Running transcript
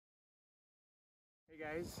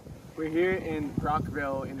Guys, we're here in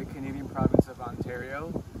Brockville in the Canadian province of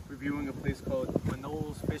Ontario, reviewing a place called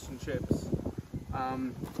Manoll's Fish and Chips.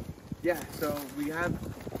 So we have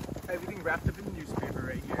everything wrapped up in newspaper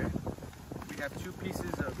right here. We have 2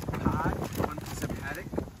 pieces of cod, 1 piece of haddock.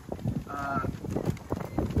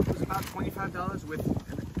 It was about $25 with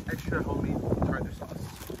an extra homemade tartar sauce.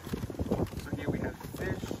 So here we have the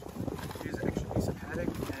fish, here's an extra piece of haddock,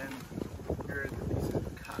 and here are the pieces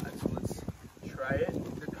of cod. So let's try it.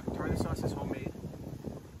 The tartar sauce is homemade.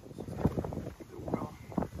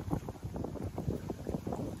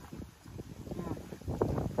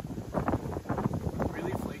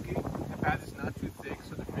 Really flaky. The pad is not too thick,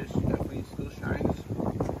 so the fish definitely still shines.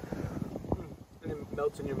 And it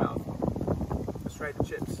melts in your mouth. Let's try the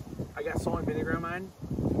chips. I got salt and vinegar on mine.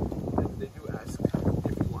 They do ask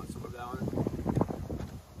if you want some of that one.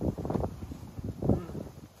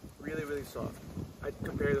 Really, really soft. I'd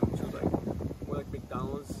compare them to more like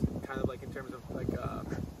McDonald's, kind of like in terms of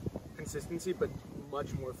consistency, but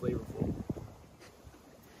much more flavorful.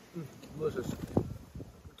 Delicious.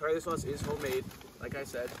 The tartar sauce is homemade, like I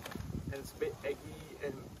said, and it's a bit eggy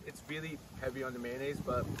and it's really heavy on the mayonnaise,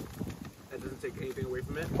 but that doesn't take anything away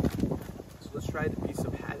from it. So let's try the piece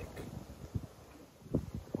of haddock.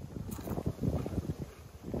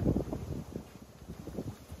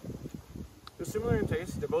 They're similar in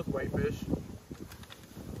taste. They're both white fish.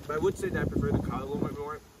 But I would say that I prefer the cod a little bit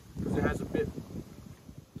more because it has a bit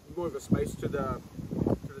more of a spice to the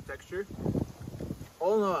texture.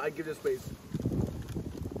 All in all, I give this place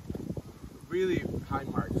really high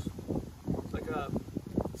marks. It's like a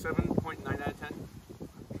 7.9 out of 10.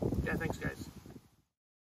 Yeah, thanks guys.